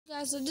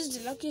Guys, so this is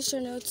the Lucky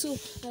Channel 2,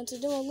 and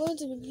today we're going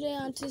to be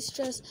playing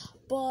Antistress,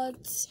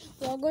 but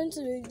we're going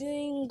to be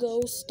doing go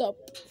stop.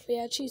 We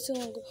are cheating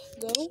on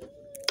go.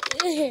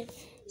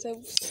 So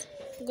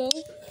go.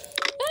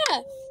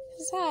 Ah,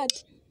 it's hard.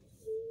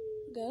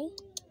 Go.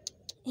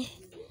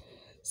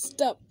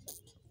 Stop.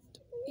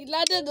 It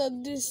landed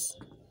on this.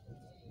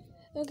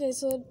 Okay,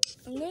 so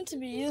I'm going to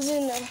be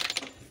using a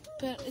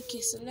pen. Okay,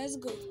 so let's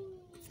go.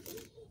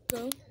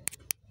 Go.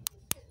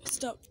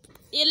 Stop.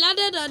 It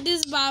landed on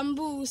this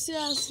bamboo.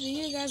 Seriously,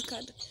 you guys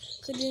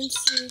couldn't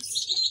see it.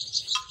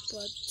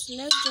 But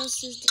let's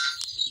just use this.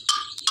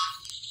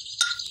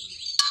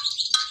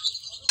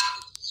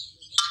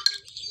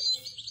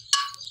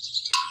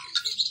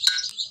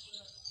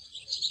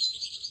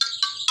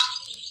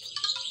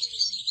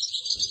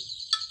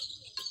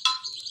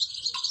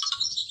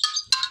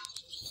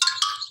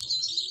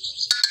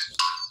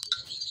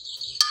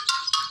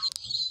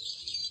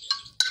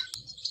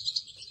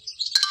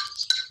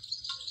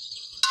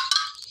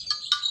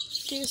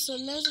 Okay, so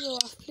let's go.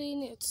 I've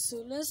playing it.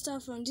 So let's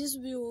start from this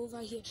view over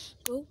here.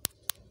 Go.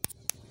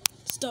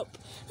 Stop.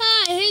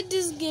 Ah, I hate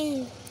this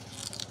game.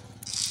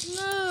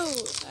 No,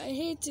 I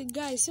hate it,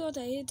 guys. See what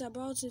I hate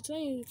about it?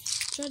 When you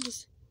try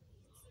this.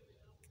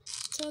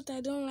 See what I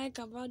don't like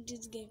about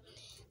this game.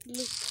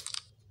 Look.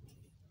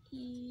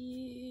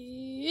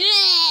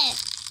 Yeah.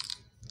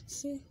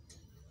 See,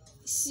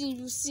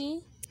 you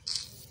see?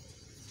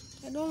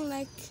 I don't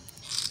like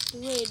the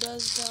way it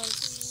does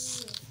that.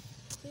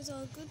 Okay, so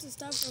I'm going to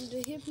start from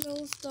the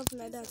hypno, stuff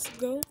like that.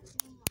 Go.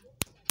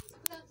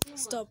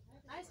 Stop.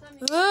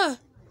 Ah!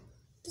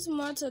 This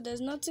matter,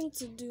 there's nothing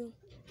to do.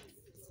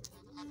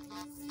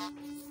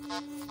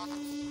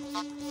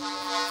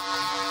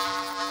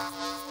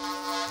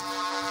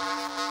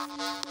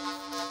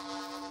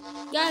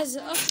 Guys,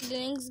 up to the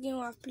next game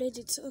I've played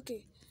it.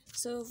 Okay,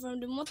 so from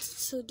the motor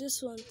to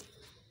this one.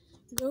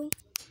 Go.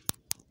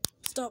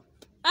 Stop.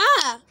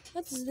 Ah!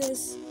 What is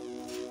this?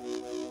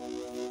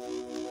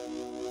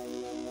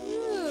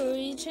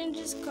 It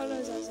changes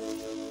colors as I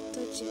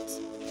touch it.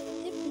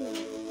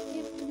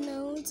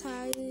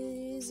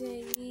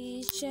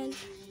 Hypnotization.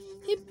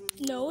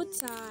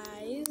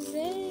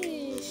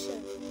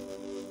 Hypnotization.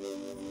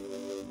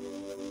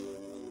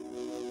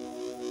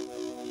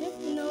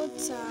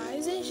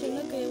 Hypnotization.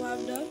 Okay, well,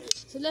 I'm done.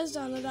 So let's do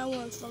another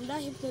one. From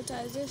that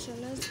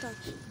hypnotization, let's start.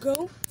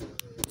 Go.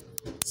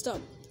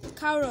 Stop.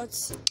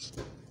 Carrots.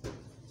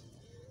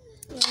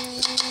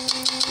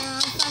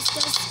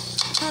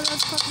 Fastest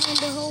carrot cutter in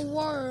the whole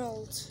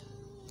world.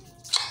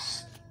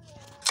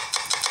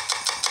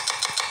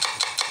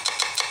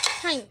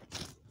 Hang.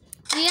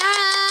 Yeah.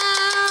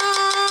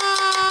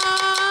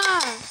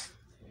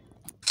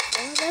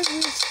 Well, let's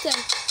reach 10.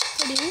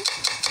 3,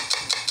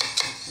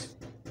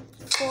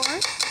 4,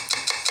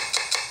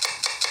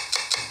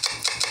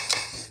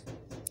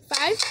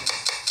 5,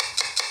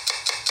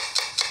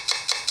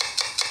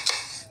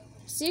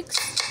 6,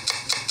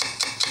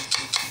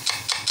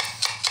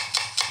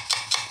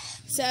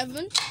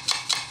 7,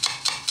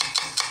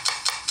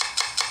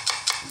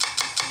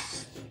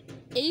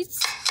 8,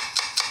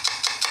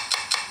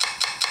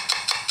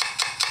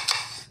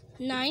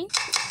 9.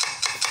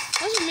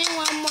 What do you mean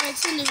one more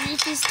until it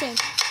reaches 10?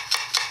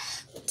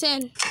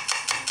 10.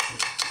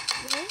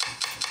 Go.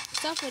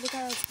 Stop for the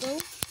carrots. Go.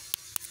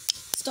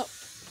 Stop.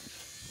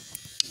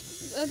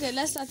 Okay,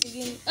 let's start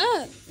again.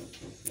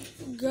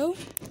 Go.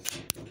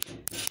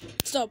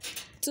 Stop.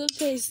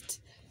 Toothpaste.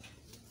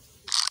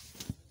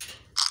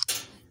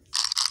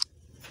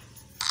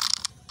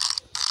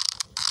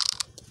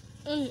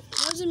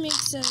 Doesn't make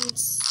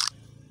sense.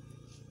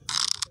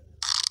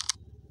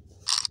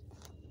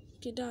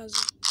 It does.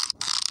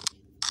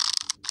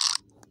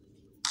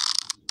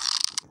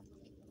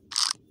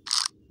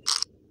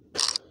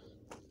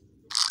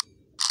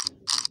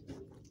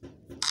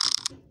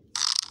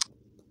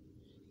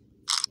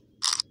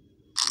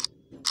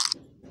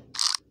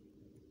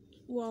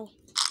 Wow.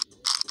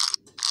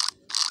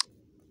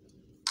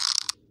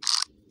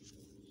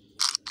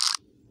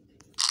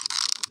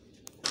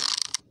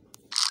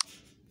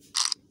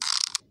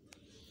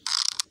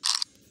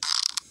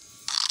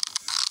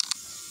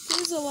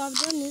 So I've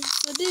done it.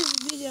 So this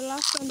will be the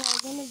last one that I'm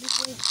gonna be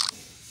doing.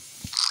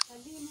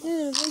 This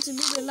is going to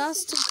be the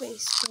last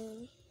toothpaste.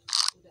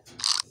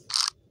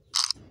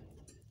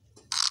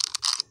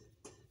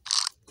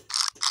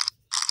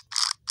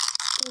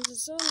 Because the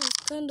sound is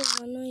kind of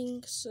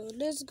annoying. So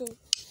let's go.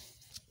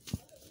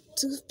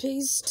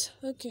 Toothpaste.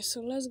 Okay,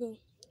 so let's go.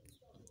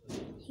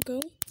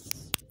 Go.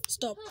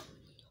 Stop.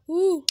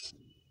 Ooh.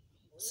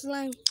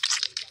 Slime.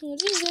 Oh,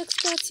 this is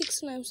extra thick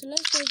slime. So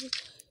let's try this.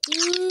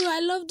 Ooh,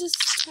 I love this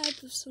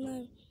type of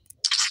slime.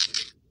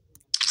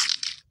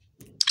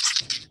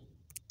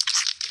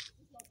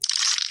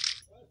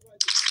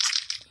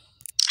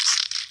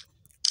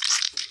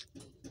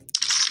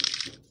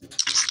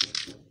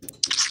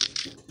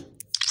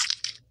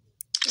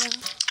 Yeah,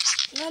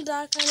 not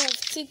that kind of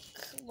thick,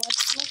 but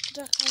not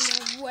that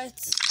kind of wet.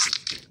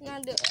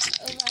 Not the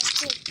over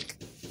thick.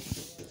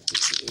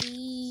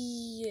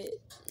 Yeah.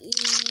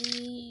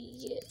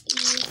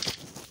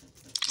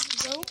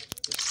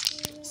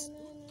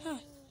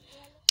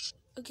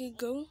 Okay,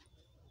 go.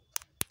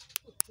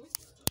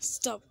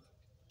 Stop.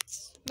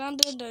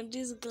 Landed on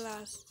this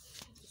glass.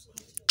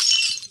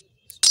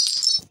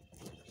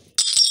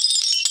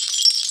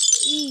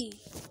 E.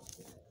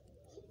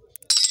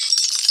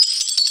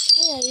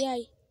 Ay, ay,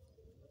 ay.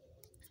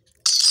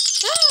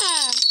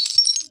 Ah!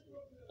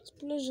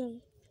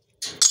 Explosion.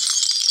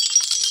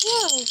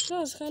 Wow, that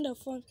was kind of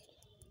fun.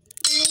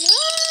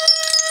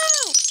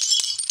 Ah!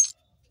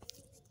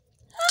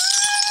 Ah!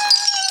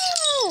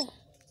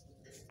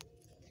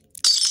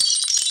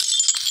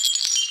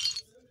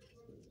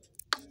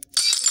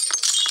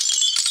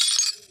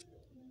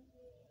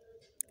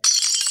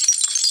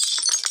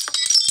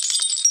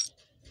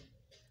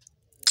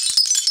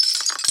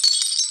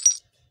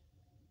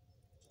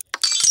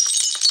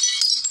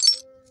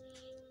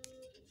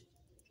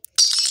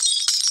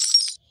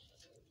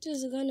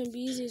 This is gonna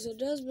be easy, so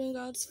just bring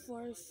out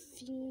 4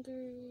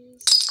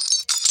 fingers.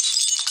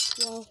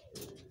 Wow.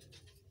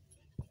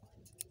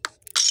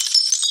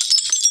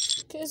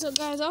 Okay, so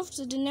guys, off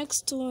to the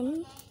next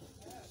one.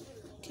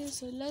 Okay,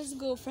 so let's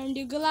go from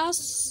the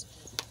glass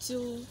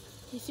to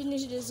you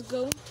finish this.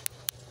 Go.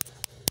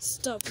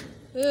 Stop.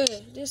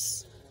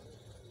 This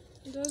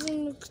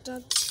doesn't look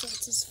that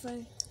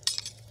satisfying.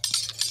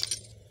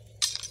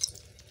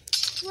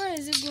 Where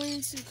is it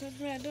going to?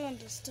 Because I don't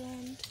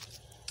understand.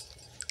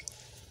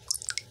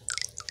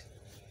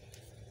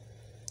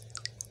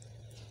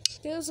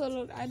 Okay, so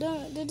look, I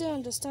didn't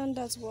understand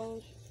that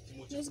well.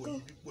 Let's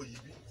go.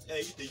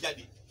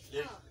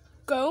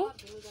 Go.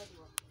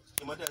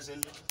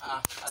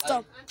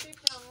 Stop.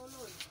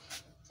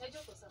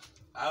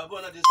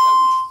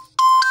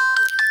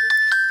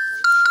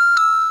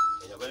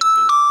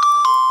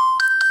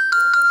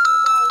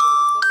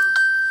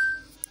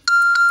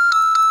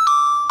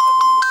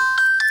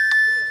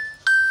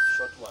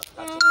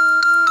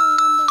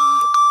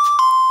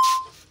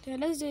 Yeah,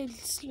 let's do it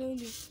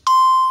slowly.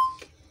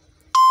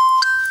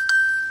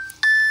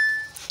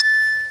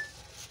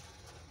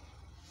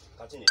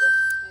 So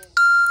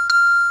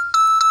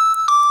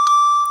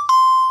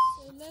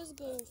let's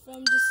go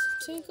from this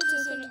twinkle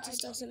to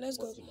start. So let's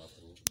go.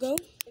 Go.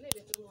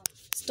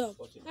 Stop.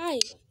 Hi.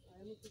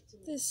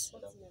 This.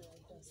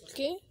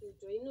 Okay.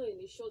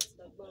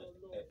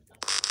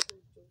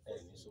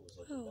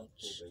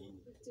 Ouch.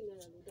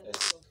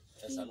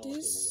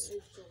 This.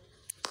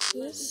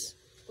 This.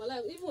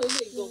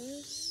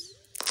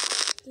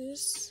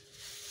 This.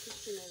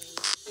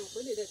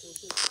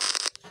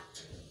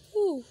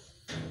 Ooh.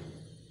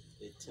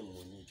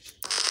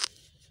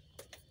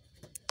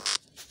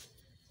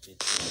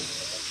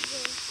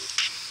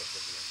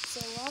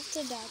 So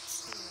after that,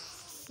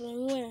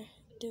 from where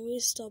do we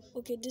stop?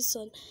 Okay, this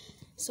one.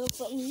 So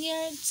from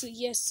here to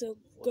here, so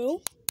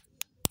go.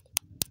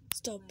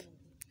 Stop.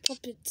 Pop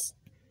it.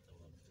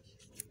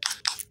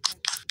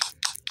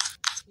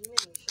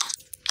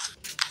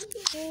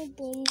 Boom,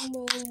 boom, boom,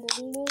 boom, boom,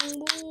 boom, boom,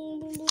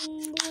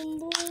 boom, boom,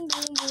 boom,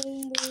 boom, boom.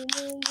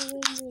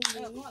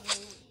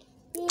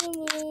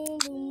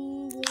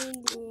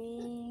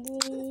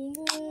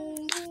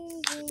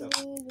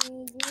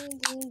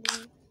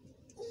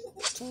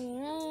 Turn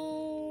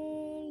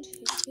around.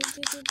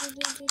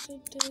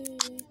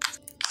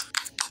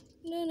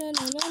 No, no,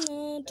 no, no,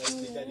 no.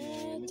 Turn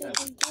around to the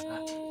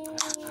ground.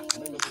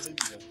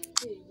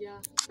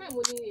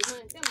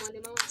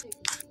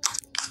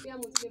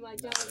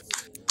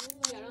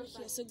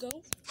 Okay, so go.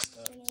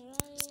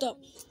 Stop.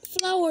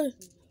 Flower.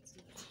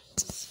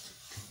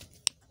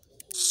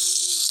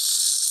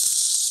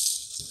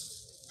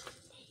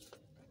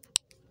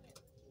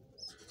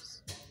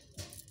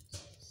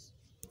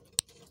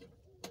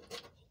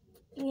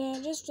 Yeah,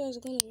 this one is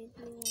gonna be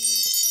blue.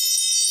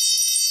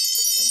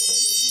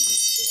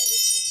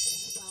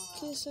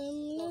 Okay, so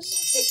let's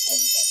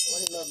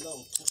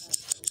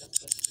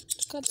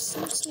cut,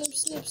 snip, snip,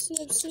 snip,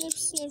 snip, snip,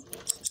 snip.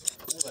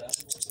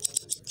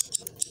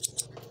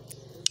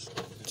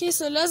 Okay,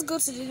 so let's go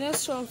to the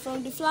next one.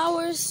 From the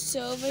flowers to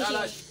over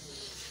here.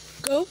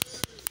 Go.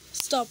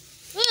 Stop.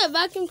 Oh, a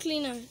vacuum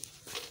cleaner.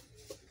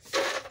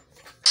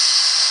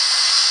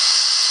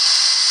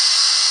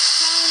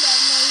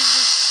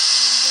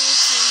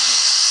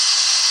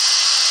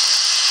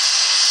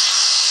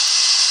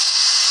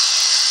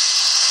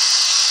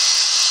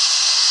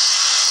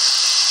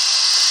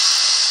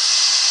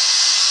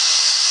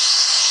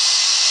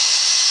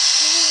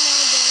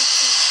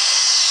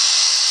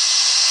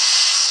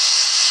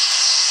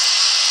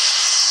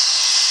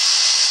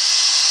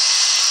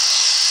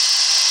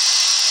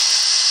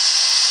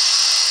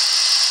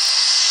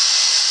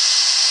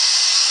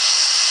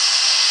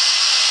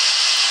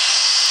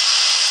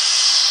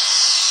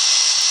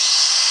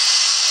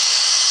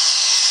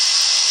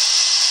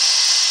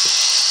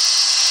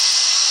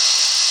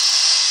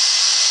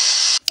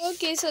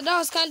 Okay, so that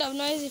was kind of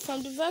noisy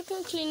from the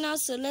vacuum cleaner.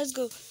 So let's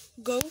go.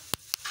 Go.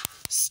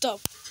 Stop.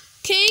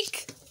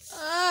 Cake.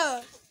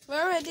 We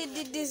already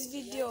did this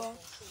video.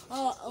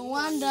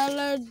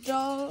 $1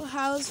 doll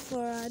house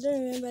for I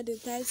don't remember the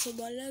title,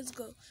 but let's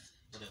go.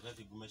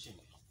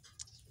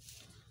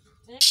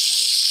 Let's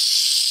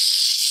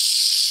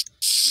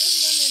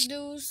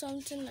do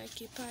something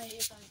like a pie.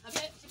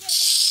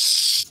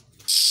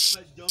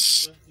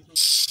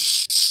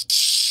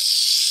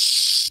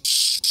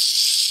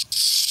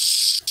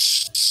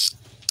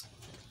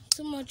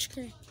 Too much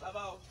cream.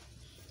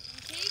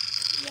 Okay,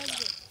 let's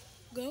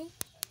go. Go.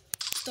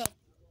 Stop.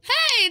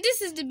 Hey,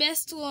 this is the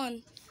best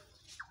one.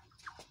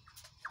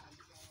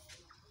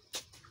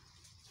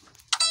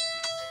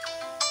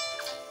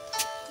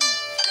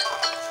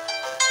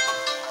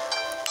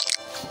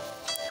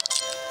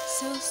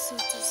 So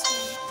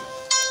satisfying.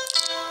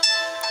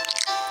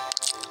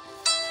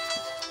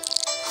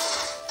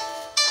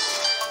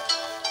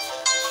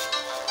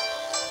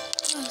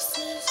 Oh,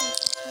 so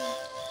satisfying.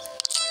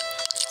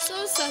 So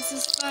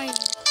satisfying.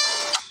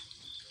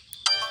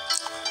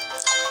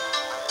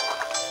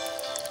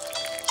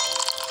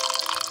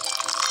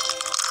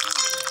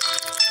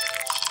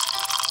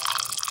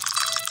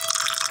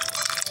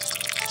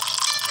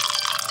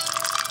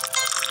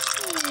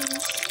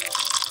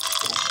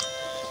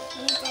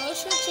 I can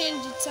also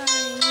change the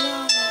time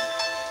now.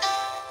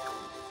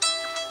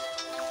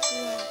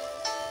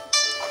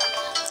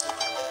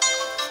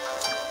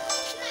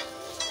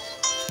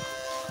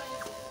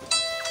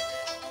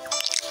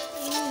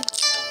 Wow.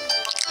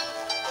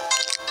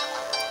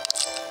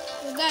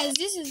 So guys,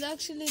 this is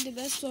actually the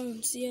best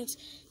one yet.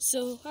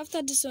 So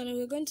after this one,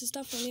 we're going to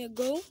start from here.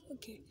 Go.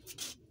 Okay.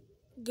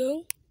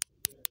 Go.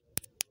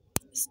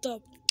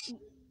 Stop.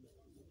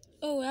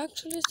 Oh, we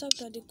actually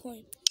stopped at the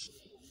coin.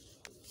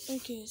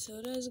 Okay, so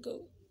let's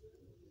go.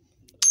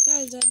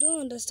 Guys, I don't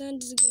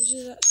understand this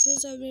game.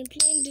 Since I've been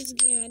playing this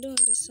game, I don't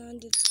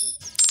understand it.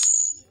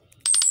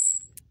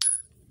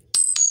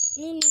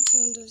 No need to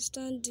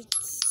understand it.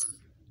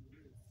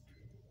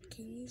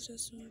 Can you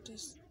just move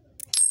this?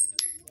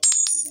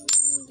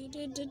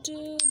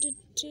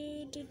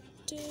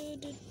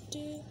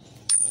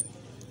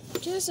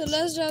 Okay, so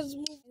let's just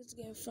move this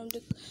game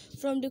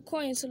from the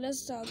coin. So let's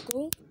start.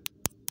 Go.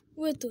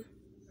 Wait.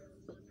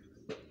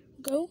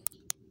 Go.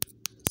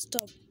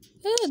 Stop.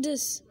 Look at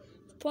this.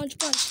 Punch.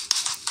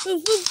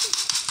 Ooh.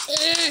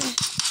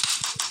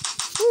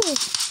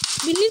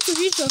 We need to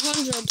reach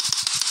 100.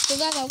 So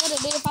guys, I'm gonna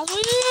do it fast.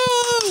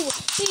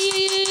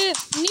 Yeah.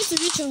 We need to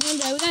reach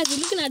 100. Guys, we're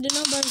looking at the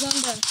numbers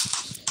under.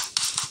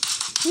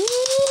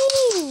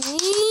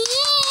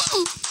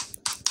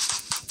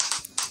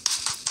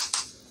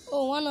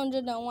 Oh,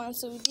 101.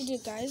 So we did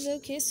it, guys.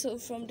 Okay, so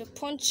from the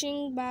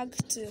punching bag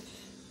to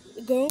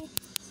go.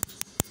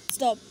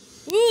 Stop.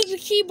 Ooh, the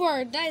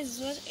keyboard. That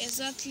is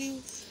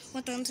exactly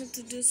what I wanted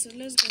to do. So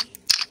let's go.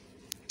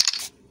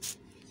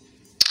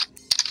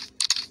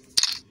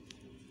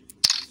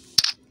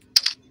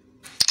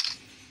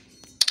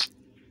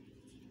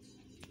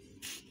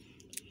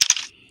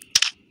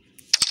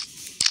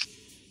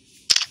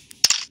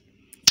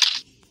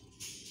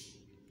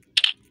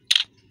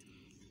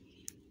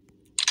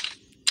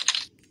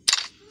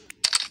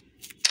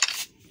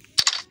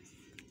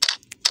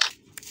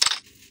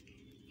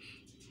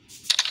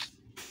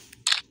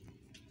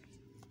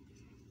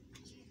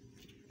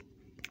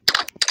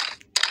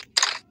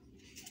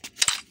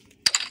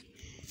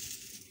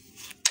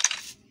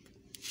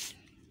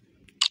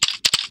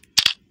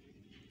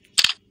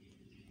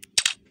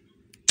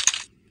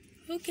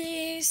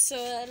 Okay, so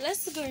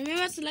let's go.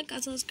 Remember to like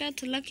and subscribe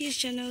to Lucky's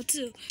channel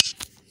too.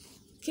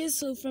 Okay,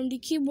 so from the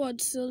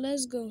keyboard, so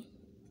let's go.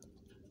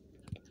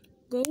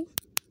 Go.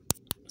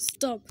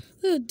 Stop.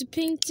 Oh, the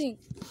painting.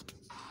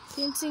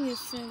 Painting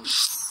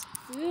effects.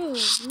 Oh,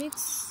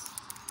 makes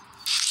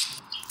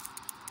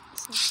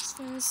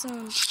satisfying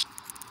sound.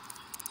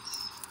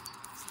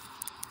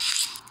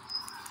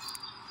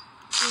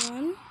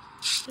 1,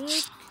 2.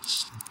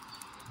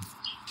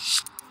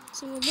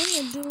 So we're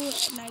gonna do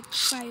like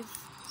 5.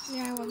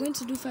 Yeah, we're going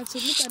to do 5. So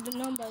look at the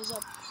numbers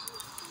up.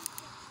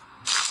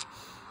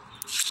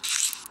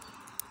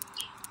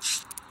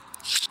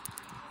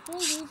 When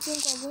do you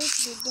think we're going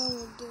to be done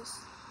with this?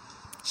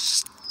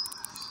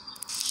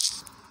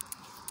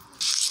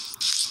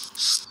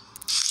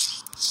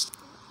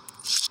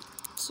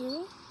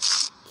 2,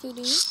 3,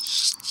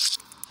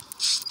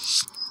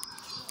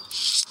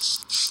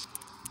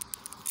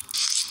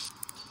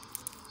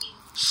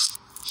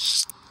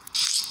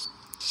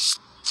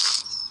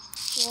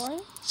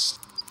 4,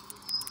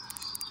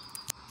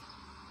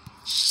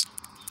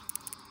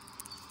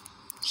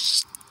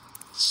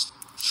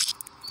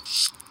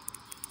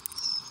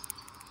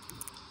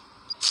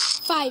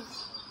 5.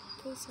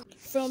 Okay, so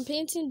from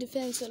painting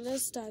defense, so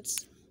let's start.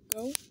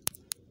 Go.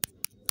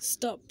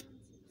 Stop.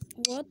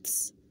 What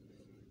is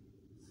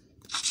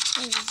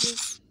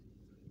this?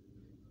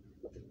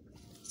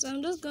 So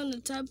I'm just gonna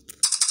type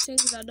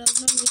things that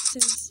does not make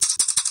sense.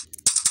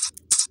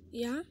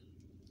 Yeah.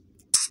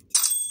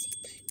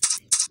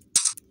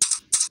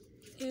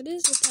 Yeah,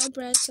 this is a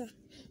typewriter.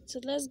 So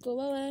let's go.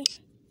 Bye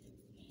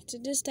to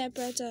this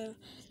typewriter.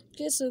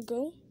 Okay, so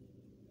go.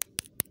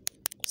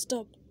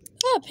 Stop.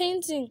 Ah,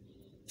 painting.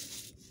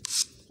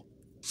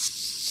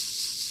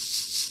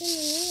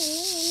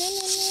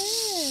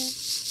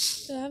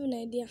 So I have an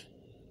idea.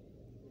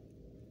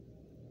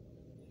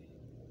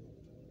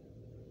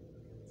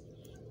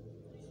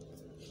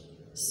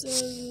 So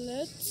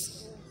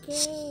let's go.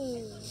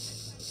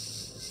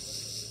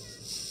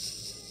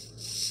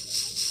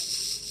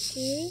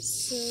 Okay,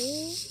 so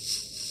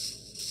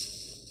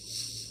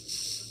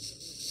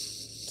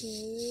do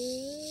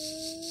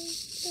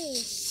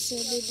this. So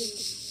the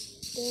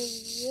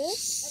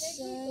this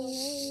and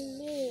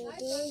a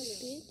little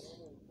bit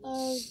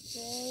of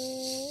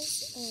this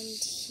and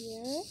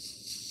here.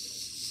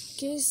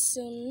 Okay,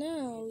 so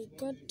now we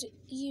got the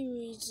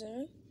eraser.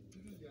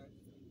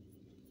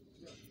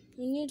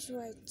 We need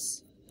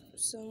whites,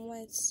 some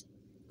whites.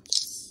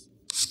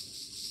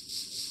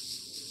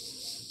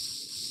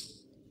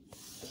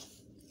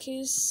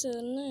 Okay, so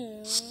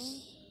now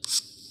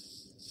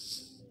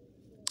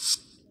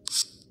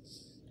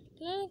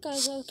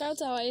subscribe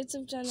to our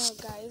YouTube channel,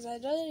 guys. I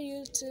got a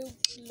YouTube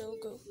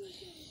logo.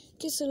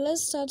 Okay, so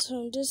let's start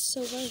from this.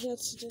 So right here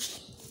to this.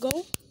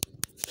 Go.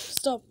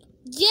 Stop.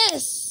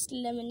 Yes,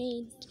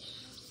 lemonade.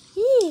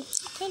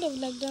 Kind of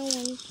like that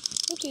one.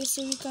 Okay,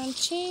 so we can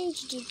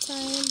change the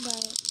time by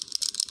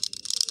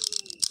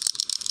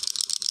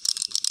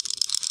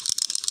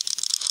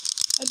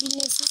I've been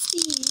years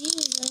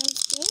and I'm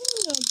still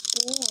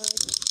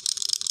bored.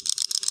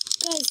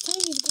 Guys,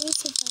 time is going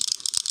so fast.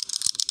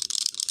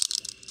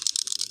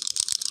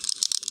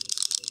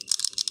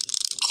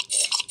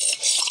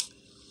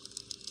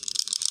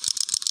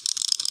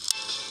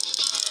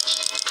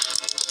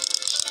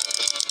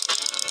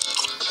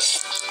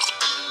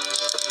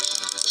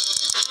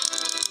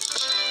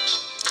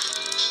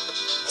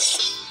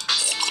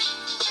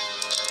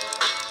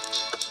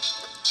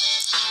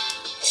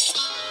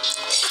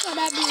 So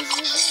that means we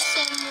get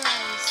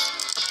sunrise.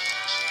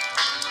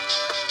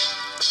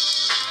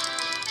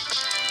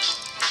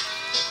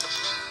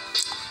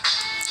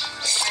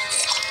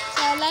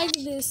 So I like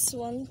this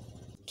one.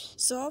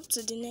 So up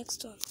to the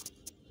next one.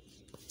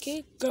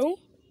 Okay, go.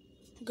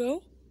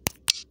 Go.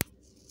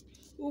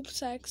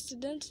 Oops, I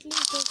accidentally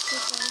pressed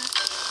it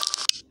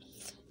on.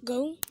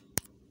 Go.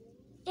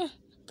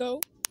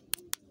 Go.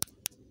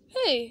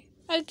 Hey,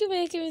 I keep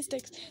making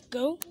mistakes.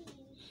 Go.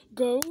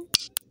 Go.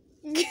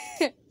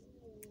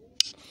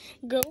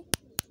 Go.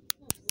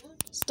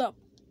 Stop.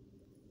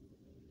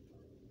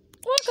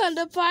 Walk on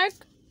the park.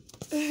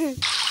 I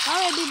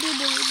already did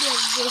the video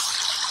of this.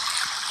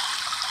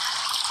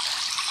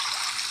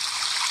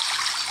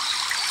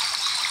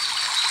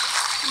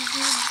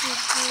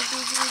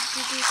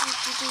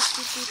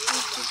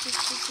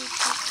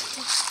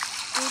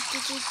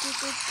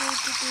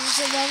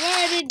 So I've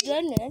already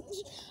done it.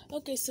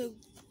 Okay, so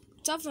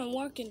start from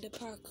walk in the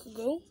park.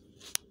 Go.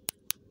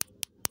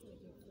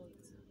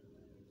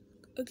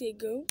 Okay,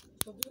 go.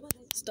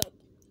 Stop.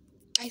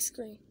 Ice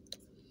cream.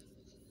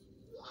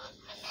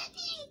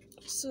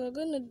 So we're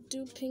gonna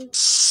do pink.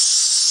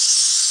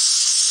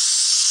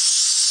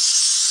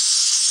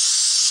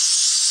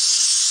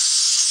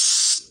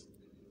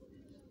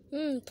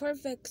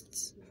 Perfect.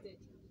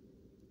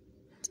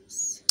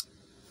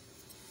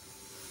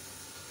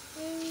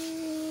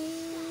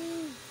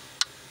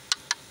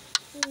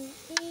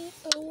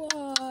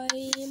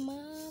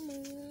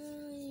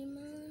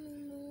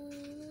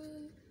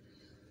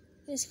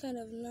 It's kind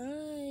of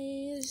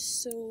nice.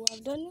 So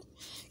I've done it.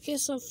 Okay,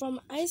 so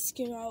from ice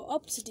cream I'll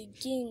up to the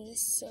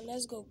games. So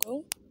let's go.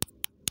 Go.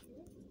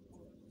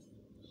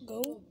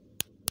 Go.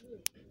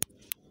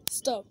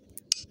 Stop.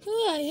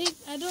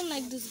 I don't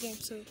like this game.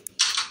 So you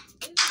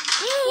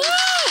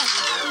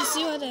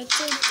see what I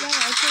told you?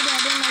 I told you I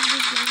don't like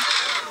this game.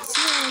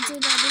 See what I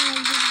told you I don't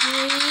like this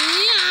game.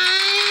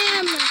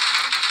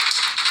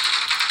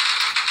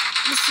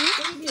 You see?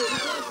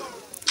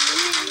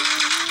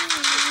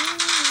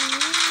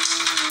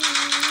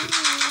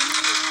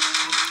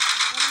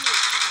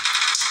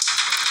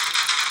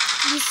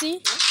 You see?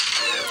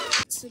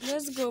 So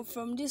let's go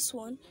from this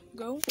one.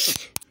 Go.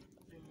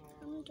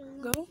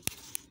 Go.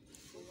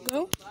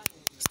 Go.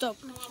 Stop.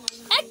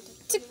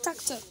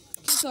 Tick-tock-toe. Okay,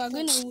 so I'm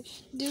gonna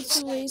do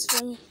 2 ways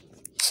for me.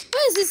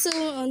 Why is this so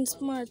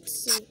unsmart?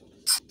 So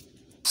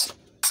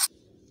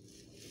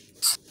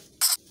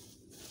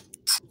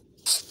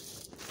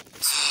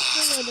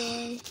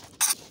I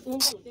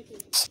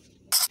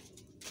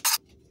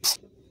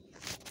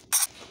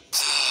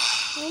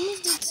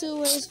almost did 2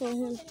 ways for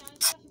him.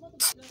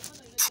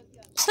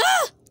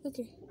 Ah!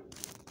 Okay.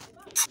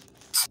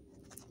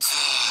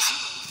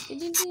 He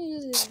didn't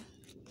use it.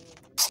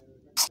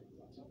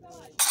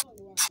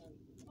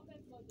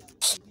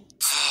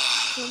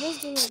 So let's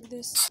do like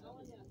this.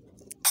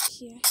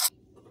 Here.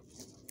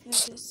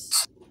 Like this.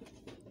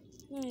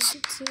 No, I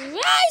did 2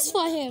 ways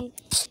for him.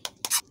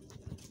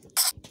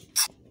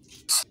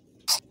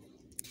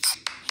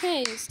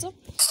 Hey, stop.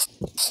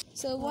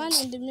 So 1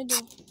 in the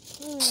middle.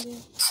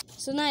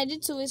 So now I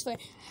did 2 ways for him.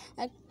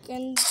 I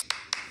can.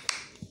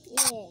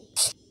 Yeah.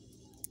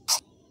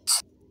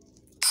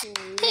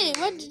 Hey,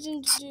 why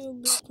didn't you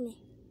block me?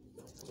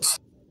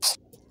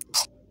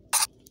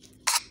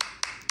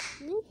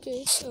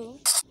 Okay, so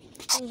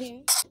from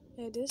here,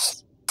 like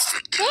this.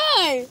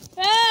 Hey!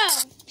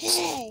 Ah!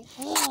 Hey!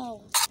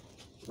 Oh!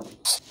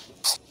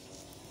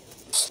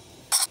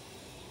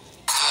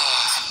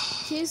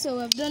 Okay, so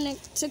I've done it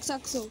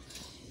tic-tac so.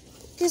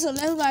 Okay, so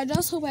let's go. I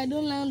just hope I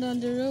don't land on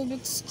the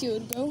Rubik's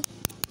Cube. Go.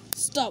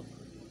 Stop.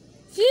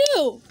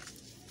 Phew!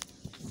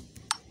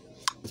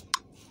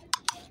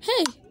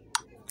 Hey!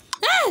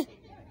 Ah!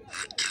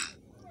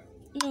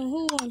 No,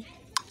 who won?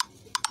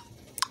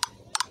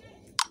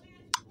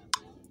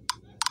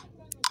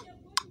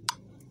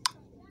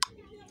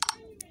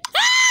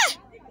 Ah!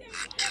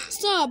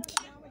 Stop!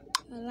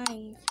 I'm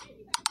lying.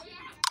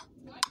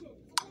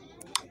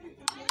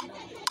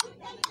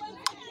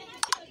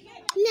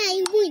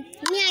 I win.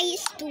 I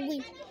used to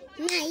win.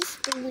 I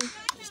used to win.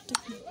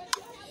 Stop me.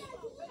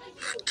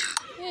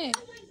 Hey!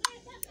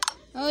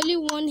 I only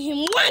won him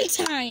one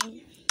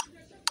time!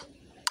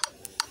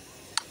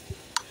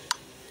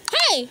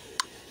 Hey!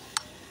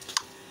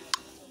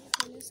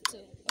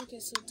 Okay,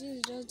 so this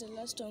is just the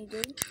last one.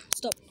 Go.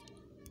 Stop.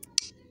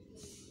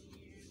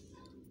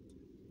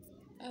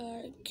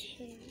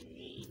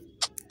 Okay.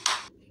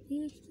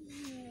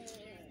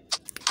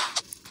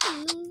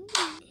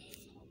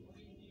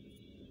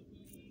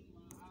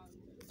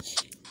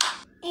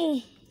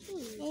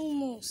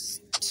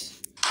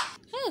 Almost.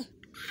 Huh.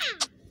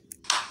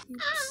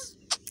 Oops.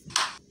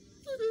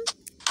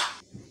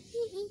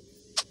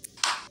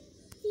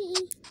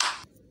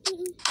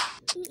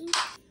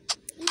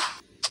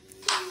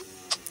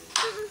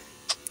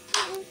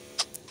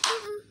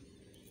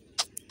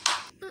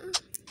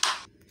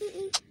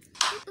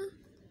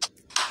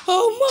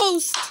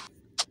 Almost.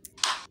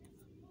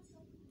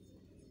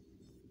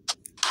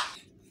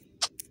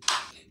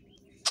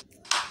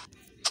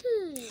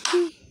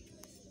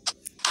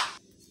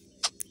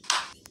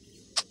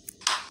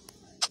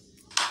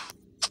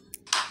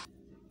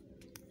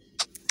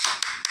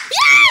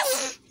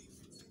 Yes!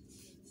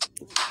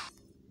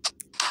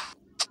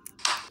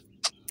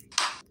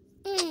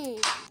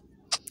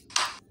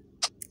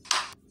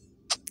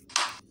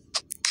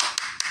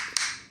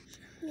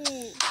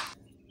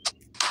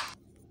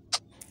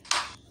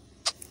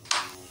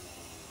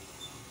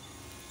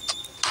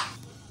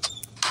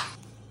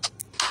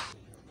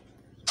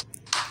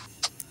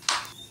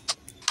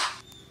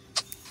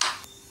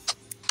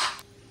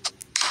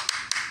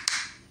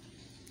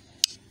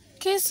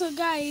 Okay, so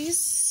guys,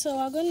 so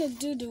we're gonna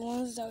do the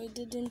ones that we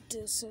didn't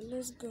do. So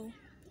let's go.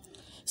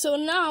 So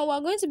now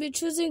we're going to be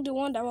choosing the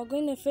one that we're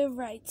going to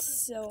favorite.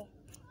 So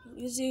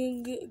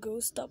using go,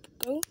 stop,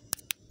 go,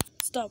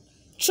 stop.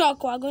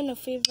 Chalk, we're going to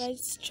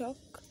favorite chalk.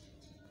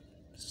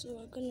 So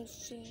we're going to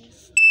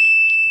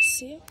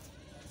see.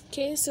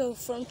 Okay, so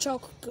from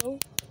chalk, go,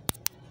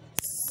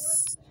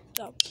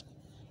 stop.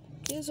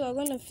 Okay, so we're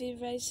going to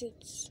favorite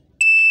it.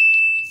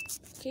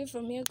 Okay,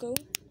 from here, go,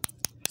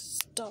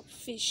 stop.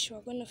 Fish,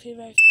 we're going to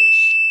favorite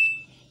fish.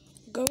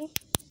 Go,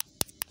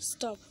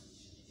 stop.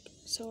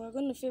 So we're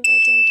going to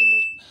favorite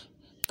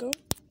envelope.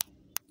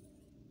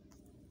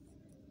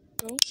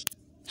 Go.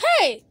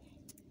 Hey!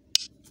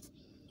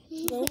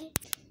 Go.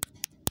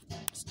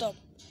 Stop.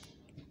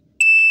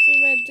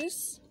 Favorite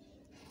this.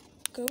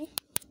 Go.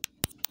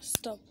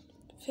 Stop.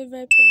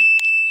 Favorite pen.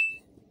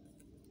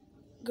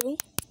 Go.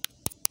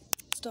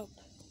 Stop.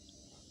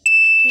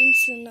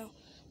 Pencil now.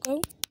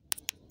 Go.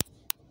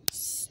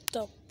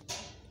 Stop.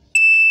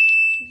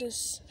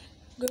 This.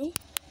 Go.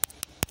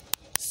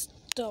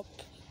 Stop.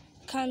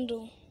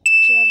 Candle.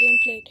 You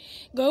haven't played.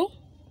 Go.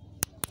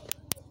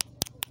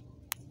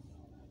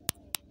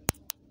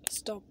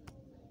 Stop.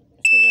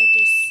 Favorite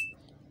this.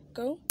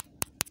 Go.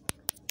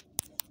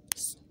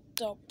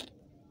 Stop.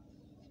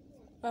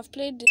 I've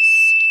played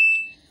this.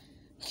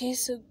 Okay,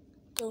 so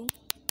go.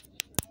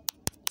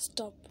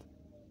 Stop.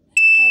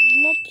 I've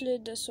not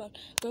played this one.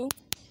 Go.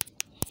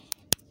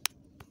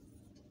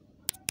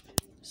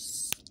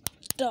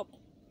 Stop.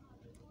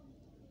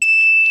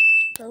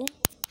 Go.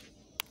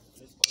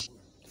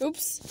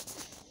 Oops.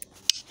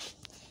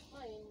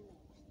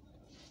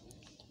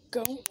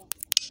 Go.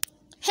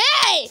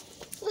 Hey!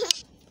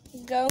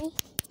 Go.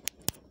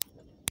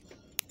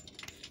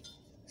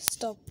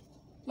 Stop.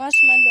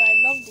 Marshmallow, I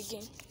love the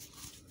game.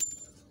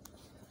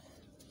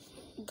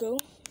 Go.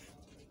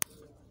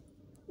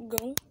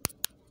 Go.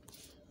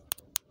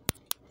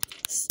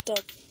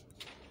 Stop.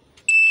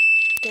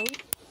 Go.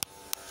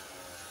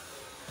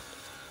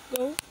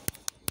 Go.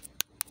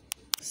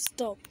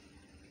 Stop.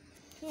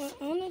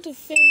 I wanted to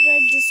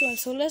favorite this one,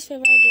 so let's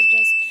favorite it.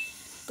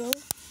 Just go.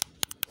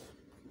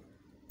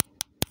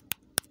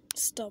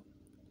 Stop.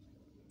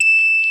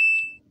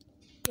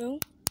 Go.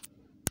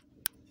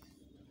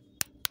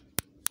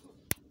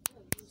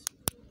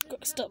 Go.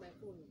 Stop.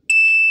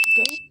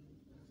 Go.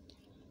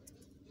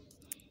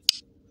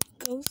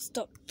 Go.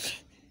 Stop.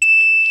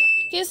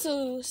 Okay,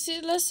 so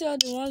let's see all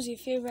the ones we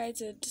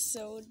favorited.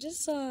 So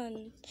this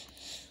one.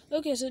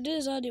 Okay, so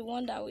this is all the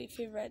one that we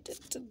favorited.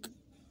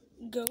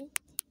 Go.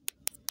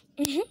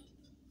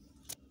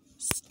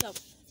 Stop.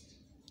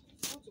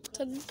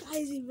 So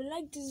guys, if you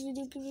like this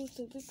video, give it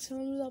a big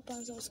thumbs up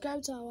and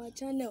subscribe to our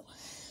channel.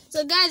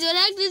 So guys, if you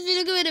like this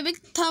video, give it a big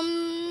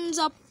thumbs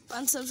up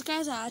and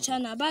subscribe to our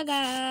channel. Bye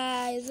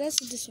guys. Let's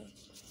do this one.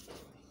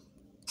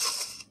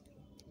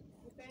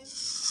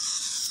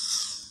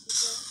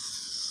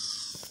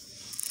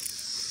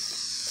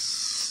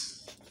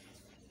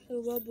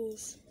 no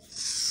bubbles.